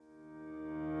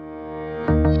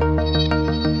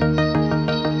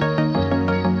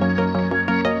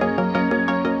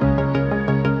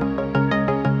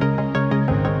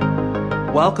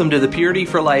welcome to the Purity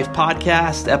for Life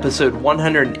podcast, episode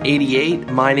 188.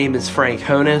 My name is Frank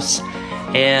Honus,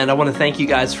 and I want to thank you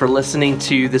guys for listening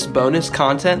to this bonus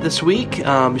content this week,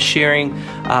 sharing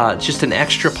just an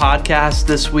extra podcast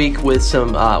this week with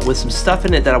some stuff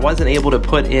in it that I wasn't able to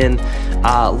put in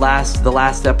the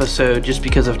last episode just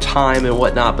because of time and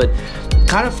whatnot, but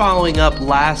kind of following up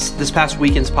this past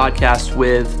weekend's podcast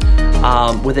with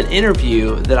an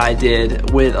interview that I did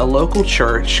with a local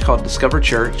church called Discover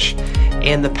Church,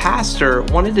 and the pastor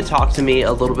wanted to talk to me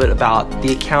a little bit about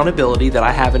the accountability that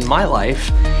I have in my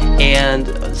life and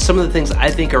some of the things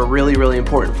I think are really, really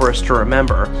important for us to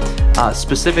remember,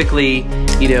 specifically,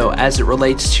 as it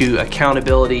relates to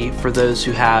accountability for those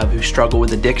who struggle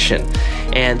with addiction.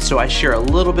 And so I share a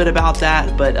little bit about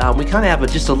that, but we kind of have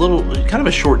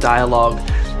a short dialogue.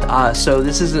 So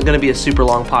this isn't going to be a super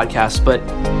long podcast, but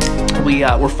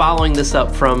we're following this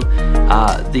up from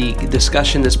the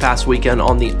discussion this past weekend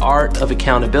on the art of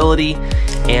accountability,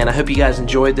 and I hope you guys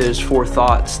enjoyed those 4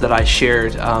 thoughts that I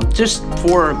shared. Just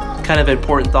 4 kind of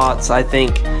important thoughts, I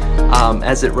think,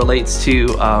 as it relates to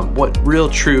what real,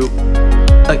 true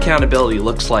accountability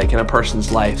looks like in a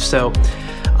person's life. So,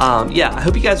 I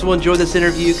hope you guys will enjoy this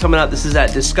interview coming up. This is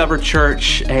at Discover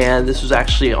Church, and this was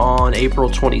actually on April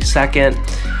 22nd.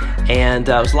 And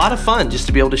it was a lot of fun just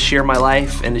to be able to share my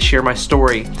life and to share my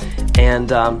story and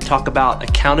talk about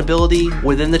accountability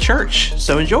within the church.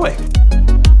 So enjoy.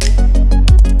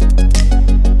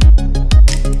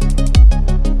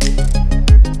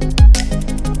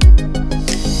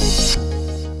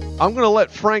 I'm going to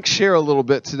let Frank share a little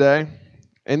bit today.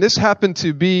 And this happened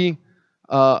to be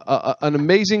an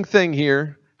amazing thing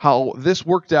here, how this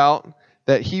worked out,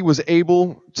 that he was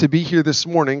able to be here this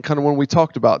morning, kind of when we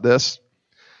talked about this.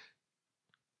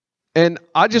 And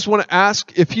I just want to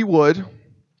ask if he would, you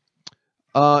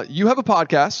have a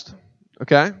podcast,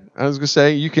 okay? I was going to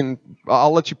say,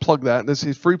 I'll let you plug that. This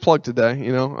is free plug today,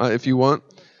 if you want.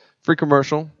 Free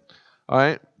commercial, all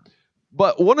right?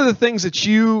 But one of the things that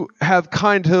you have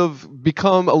kind of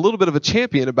become a little bit of a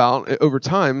champion about over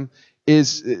time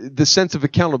is the sense of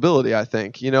accountability, I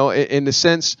think, in the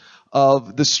sense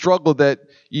of the struggle that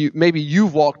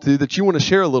you've walked through that you want to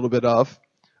share a little bit of.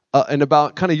 And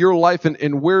about kind of your life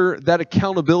and where that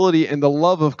accountability and the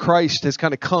love of Christ has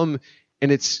kind of come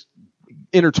and it's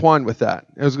intertwined with that.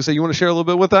 I was going to say, you want to share a little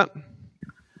bit with that?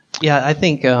 Yeah, I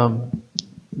think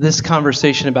this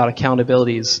conversation about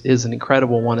accountability is an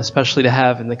incredible one, especially to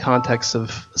have in the context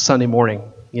of Sunday morning,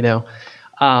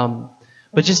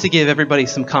 But just to give everybody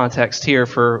some context here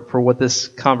for what this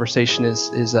conversation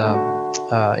is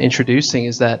introducing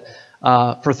is that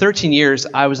for 13 years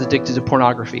I was addicted to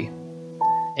pornography.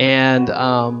 And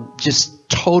just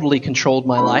totally controlled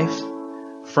my life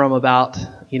from about,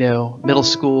 middle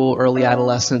school, early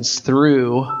adolescence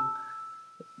through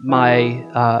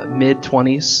my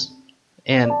mid-20s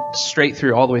and straight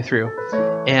through, all the way through.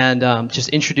 And just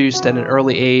introduced at an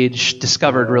early age,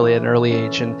 discovered really at an early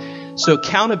age. And so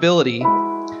accountability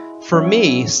for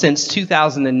me since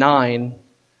 2009,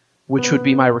 which would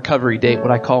be my recovery date,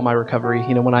 what I call my recovery,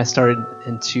 when I started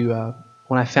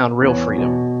when I found real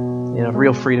freedom.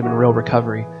 Real freedom and real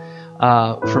recovery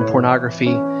from pornography.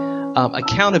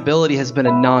 Accountability has been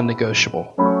a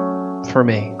non-negotiable for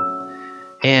me.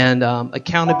 And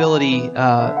accountability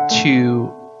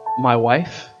to my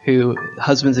wife,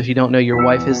 husbands, if you don't know, your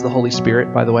wife is the Holy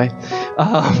Spirit, by the way.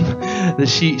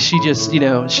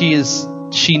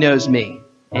 She knows me.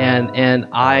 And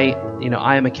I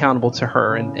am accountable to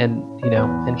her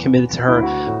and committed to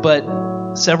her. But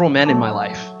several men in my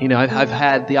life. I've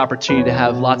had the opportunity to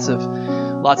have lots of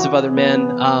other men,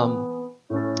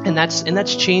 and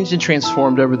that's changed and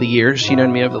transformed over the years.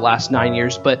 Over the last 9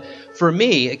 years. But for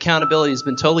me, accountability has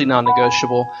been totally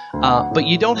non-negotiable. But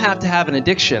you don't have to have an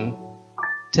addiction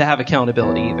to have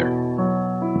accountability either.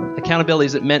 Accountability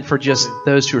isn't meant for just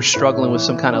those who are struggling with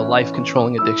some kind of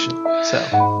life-controlling addiction.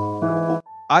 So,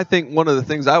 I think one of the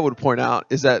things I would point out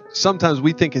is that sometimes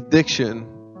we think addiction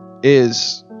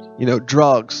is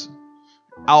drugs,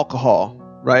 alcohol,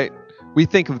 right? We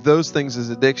think of those things as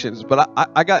addictions, but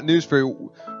I got news for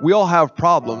you. We all have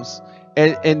problems,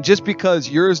 and just because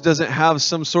yours doesn't have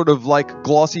some sort of like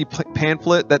glossy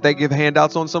pamphlet that they give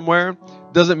handouts on somewhere,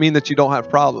 doesn't mean that you don't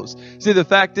have problems. See, the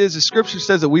fact is, the scripture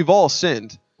says that we've all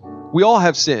sinned. We all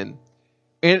have sinned.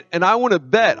 And I want to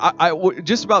bet, I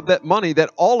just about bet money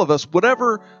that all of us,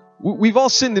 we've all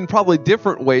sinned in probably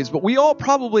different ways, but we all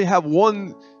probably have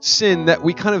one sin that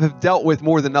we kind of have dealt with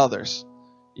more than others.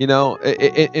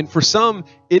 And for some,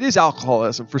 it is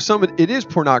alcoholism. For some, it is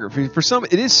pornography. For some,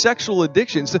 it is sexual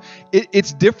addiction. So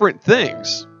it's different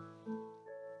things.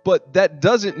 But that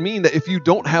doesn't mean that if you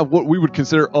don't have what we would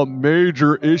consider a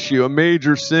major issue, a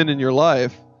major sin in your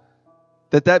life,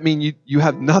 that means you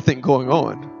have nothing going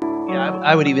on. Yeah,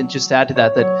 I would even just add to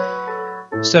that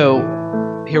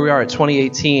so here we are at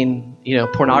 2018,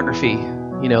 pornography,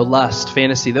 lust,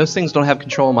 fantasy, those things don't have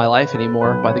control of my life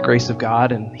anymore by the grace of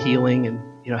God and healing and,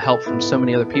 help from so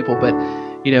many other people. But,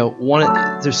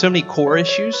 there's so many core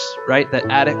issues, right,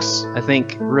 that addicts, I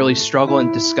think, really struggle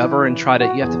and discover and you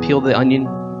have to peel the onion,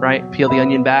 right? Peel the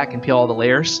onion back and peel all the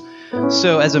layers.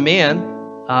 So as a man,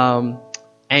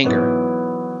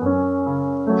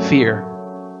 anger, fear,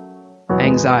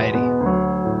 anxiety,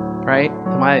 right?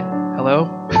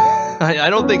 Hello? I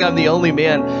don't think I'm the only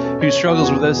man who struggles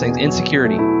with those things.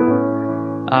 Insecurity.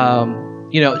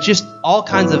 Just all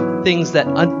kinds of things that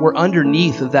were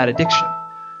underneath of that addiction,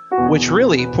 which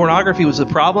really, pornography was the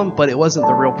problem, but it wasn't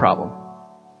the real problem.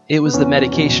 It was the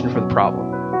medication for the problem.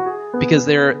 Because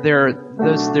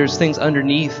there's things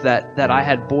underneath that I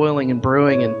had boiling and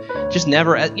brewing and just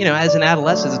never, as an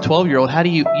adolescent, as a 12-year-old,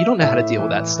 you don't know how to deal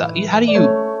with that stuff. How do you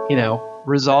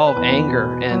resolve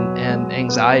anger and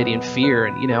anxiety and fear?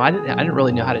 And, I didn't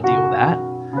really know how to deal with that.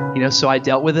 So I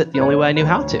dealt with it the only way I knew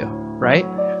how to, right?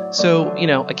 So,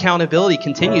 accountability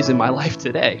continues in my life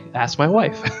today. Ask my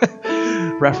wife.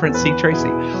 Reference C.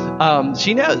 Tracy.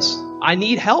 She knows. I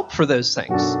need help for those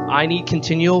things. I need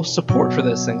continual support for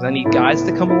those things. I need guys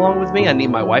to come along with me. I need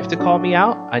my wife to call me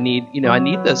out. I need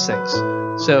those things.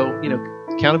 So,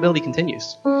 accountability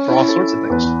continues for all sorts of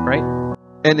things, right?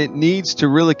 And it needs to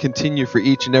really continue for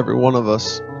each and every one of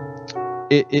us.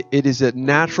 It is a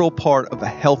natural part of a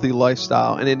healthy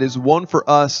lifestyle. And it is one for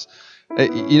us,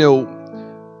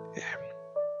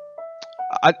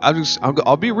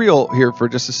 I'll be real here for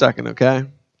just a second, okay?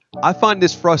 I find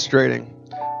this frustrating.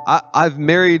 I've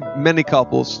married many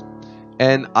couples,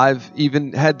 and I've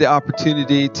even had the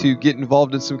opportunity to get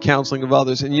involved in some counseling of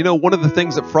others. And one of the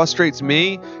things that frustrates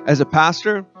me as a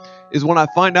pastor is when I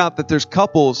find out that there's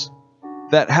couples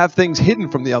that have things hidden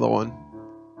from the other one.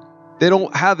 They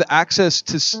don't have access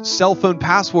to cell phone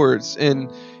passwords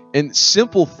and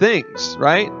simple things,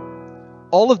 right?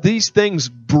 All of these things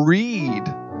breed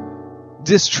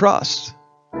distrust.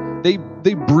 They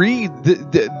breed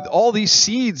all these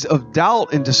seeds of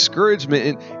doubt and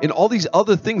discouragement and all these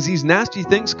other things. These nasty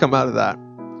things come out of that.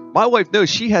 My wife knows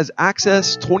she has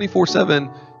access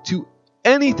 24/7 to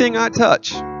anything I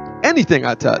touch. Anything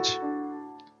I touch.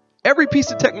 Every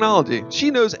piece of technology. She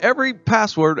knows every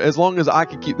password as long as I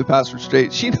can keep the password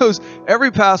straight. She knows every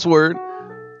password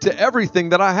to everything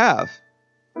that I have.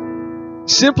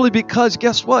 Simply because,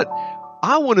 guess what?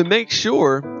 I want to make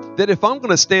sure that if I'm going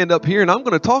to stand up here and I'm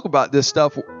going to talk about this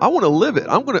stuff, I want to live it.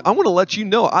 I want to let you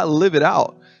know I live it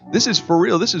out. This is for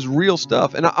real. This is real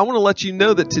stuff. And I want to let you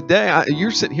know that today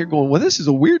you're sitting here going, well, this is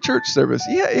a weird church service.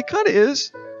 Yeah, it kind of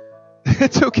is.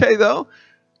 It's okay, though.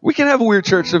 We can have a weird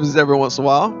church service every once in a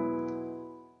while.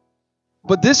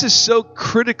 But this is so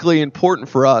critically important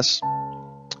for us.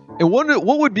 And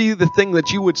what would be the thing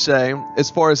that you would say as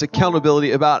far as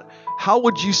accountability about how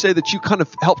would you say that you kind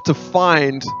of helped to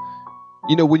find,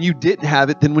 when you didn't have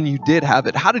it, then when you did have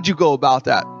it? How did you go about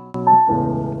that?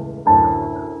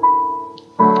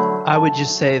 I would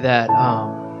just say that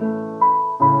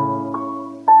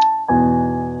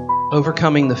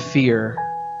overcoming the fear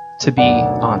to be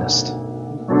honest.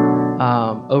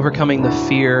 Overcoming the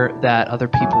fear that other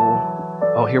people,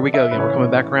 here we go again, we're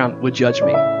coming back around, would judge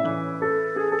me.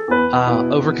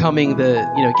 Overcoming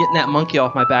getting that monkey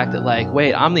off my back that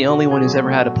wait, I'm the only one who's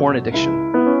ever had a porn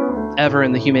addiction ever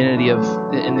in the humanity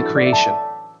in the creation.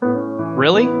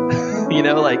 Really? And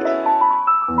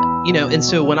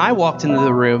so when I walked into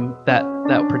the room that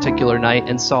particular night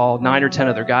and saw 9 or 10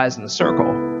 other guys in the circle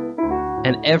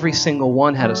and every single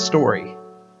one had a story,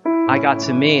 I got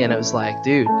to me and it was like,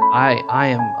 dude, I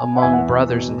am among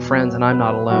brothers and friends and I'm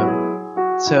not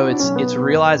alone. So it's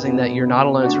realizing that you're not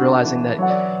alone. It's realizing that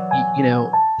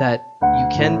that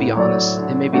you can be honest.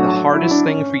 It may be the hardest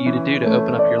thing for you to do to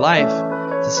open up your life,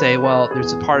 to say, well,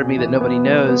 there's a part of me that nobody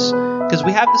knows, because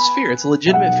we have this fear. It's a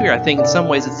legitimate fear. I think in some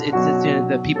ways it's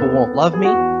that people won't love me.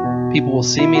 People will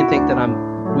see me and think that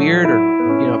I'm weird or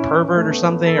a pervert or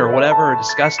something or whatever, or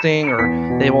disgusting,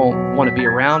 or they won't want to be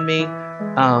around me.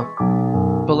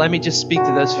 But let me just speak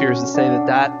to those fears and say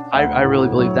that I really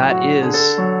believe that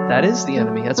is the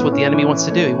enemy. That's what the enemy wants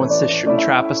to do. He wants to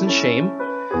entrap us in shame,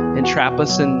 entrap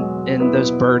us in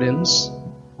those burdens,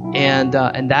 and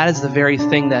that is the very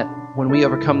thing that when we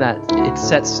overcome that, it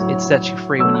sets you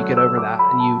free when you get over that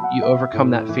and you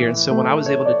overcome that fear. And so when I was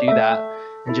able to do that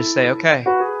and just say, okay,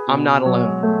 I'm not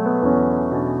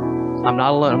alone. I'm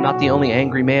not alone. I'm not the only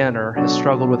angry man or has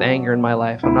struggled with anger in my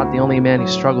life. I'm not the only man who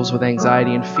struggles with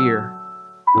anxiety and fear.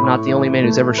 I'm not the only man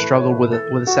who's ever struggled with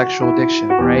a sexual addiction,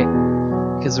 right?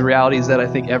 Because the reality is that I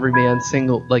think every man,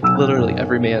 literally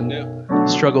every man,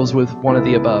 struggles with one of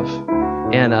the above.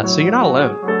 And so you're not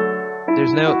alone.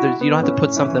 You don't have to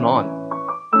put something on.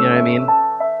 You know what I mean?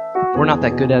 We're not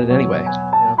that good at it anyway.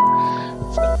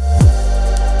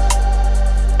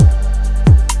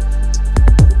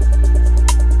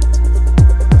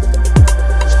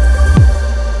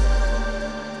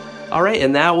 All right,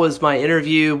 and that was my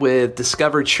interview with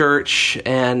Discover Church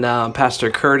and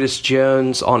Pastor Curtis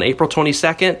Jones on April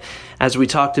 22nd, as we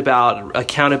talked about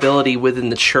accountability within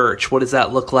the church. What does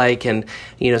that look like? And,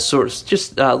 sort of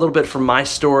just a little bit from my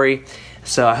story.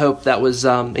 So I hope that was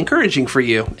encouraging for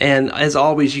you. And as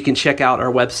always, you can check out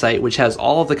our website, which has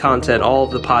all of the content, all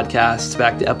of the podcasts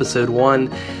back to episode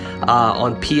 1 at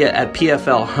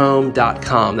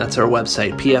pflhome.com. That's our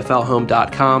website,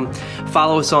 pflhome.com.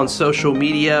 Follow us on social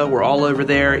media. We're all over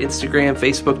there, Instagram,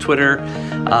 Facebook, Twitter.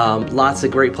 Lots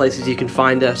of great places you can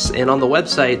find us. And on the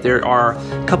website, there are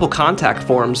a couple contact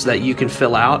forms that you can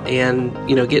fill out and,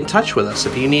 get in touch with us.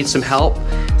 If you need some help,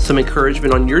 some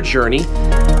encouragement on your journey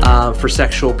for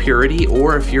sexual purity,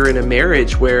 or if you're in a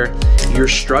marriage where you're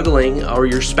struggling or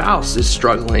your spouse is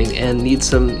struggling and needs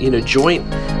some, joint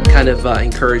kind of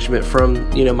encouragement from,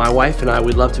 my wife and I,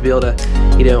 we'd love to be able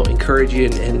to, encourage you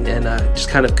and just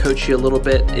kind of coach you a little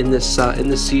bit in this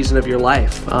season of your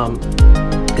life.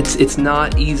 It's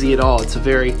not easy at all. It's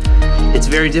very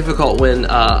difficult when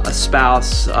a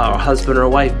spouse, or a husband or a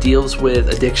wife deals with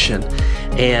addiction.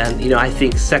 And, I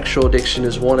think sexual addiction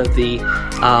is one of the,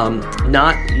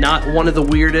 not one of the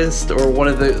weirdest or one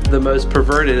of the most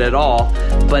perverted at all,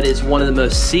 but is one of the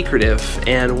most secretive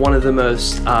and one of the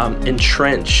most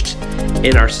entrenched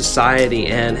in our society,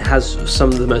 and has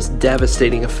some of the most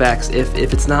devastating effects if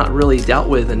it's not really dealt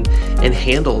with and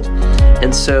handled.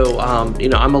 And so,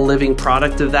 I'm a living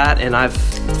product of that, and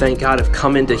thank God, I've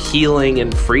come into healing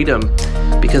and freedom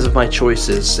because of my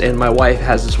choices, and my wife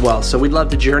has as well. So we'd love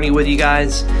to journey with you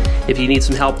guys. If you need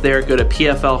some help there, go to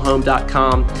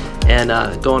pflhome.com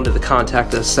and go into the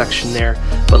contact us section there.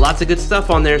 But lots of good stuff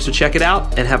on there, so check it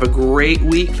out and have a great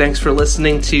week. Thanks for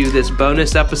listening to this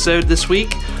bonus episode this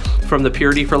week from the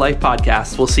Purity for Life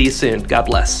podcast. We'll see you soon. God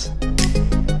bless.